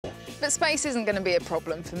But space isn't going to be a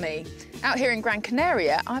problem for me. Out here in Gran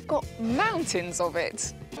Canaria, I've got mountains of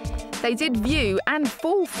it. They did view and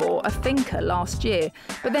fall for a finca last year,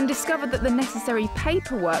 but then discovered that the necessary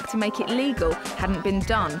paperwork to make it legal hadn't been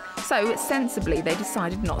done, so sensibly they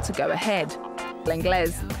decided not to go ahead.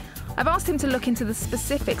 L'Anglaise. I've asked him to look into the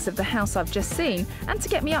specifics of the house I've just seen and to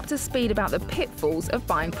get me up to speed about the pitfalls of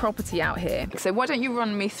buying property out here. So why don't you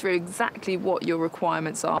run me through exactly what your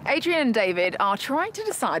requirements are? Adrian and David are trying to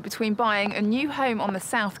decide between buying a new home on the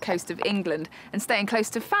south coast of England and staying close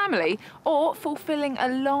to family, or fulfilling a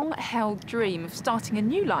long-held dream of starting a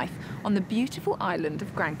new life on the beautiful island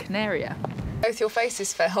of Gran Canaria. Both your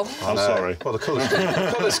faces fell. I'm sorry. Well, the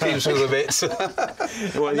colour schemes was a bit.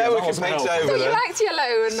 Well, now yeah, we can paint over So you there. liked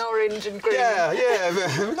yellow and orange and green? Yeah,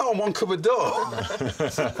 but not on one cupboard door.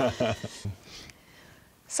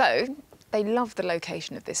 So, they love the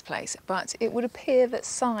location of this place, but it would appear that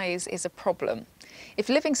size is a problem. If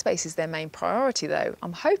living space is their main priority, though,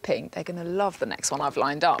 I'm hoping they're going to love the next one I've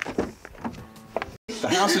lined up. The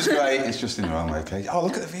house is great, it's just in the wrong location. Oh,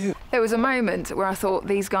 look at the view. There was a moment where I thought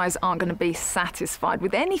these guys aren't going to be satisfied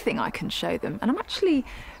with anything I can show them, and I'm actually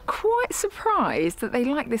quite surprised that they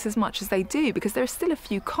like this as much as they do, because there are still a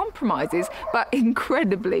few compromises, but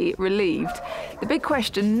incredibly relieved. The big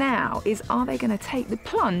question now is, are they going to take the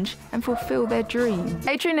plunge and fulfil their dream?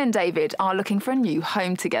 Adrian and David are looking for a new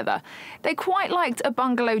home together. They quite liked a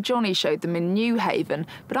bungalow Johnny showed them in New Haven,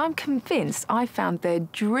 but I'm convinced I found their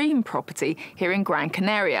dream property here in Gran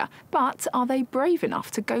Canaria. But are they brave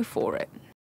enough to go for it?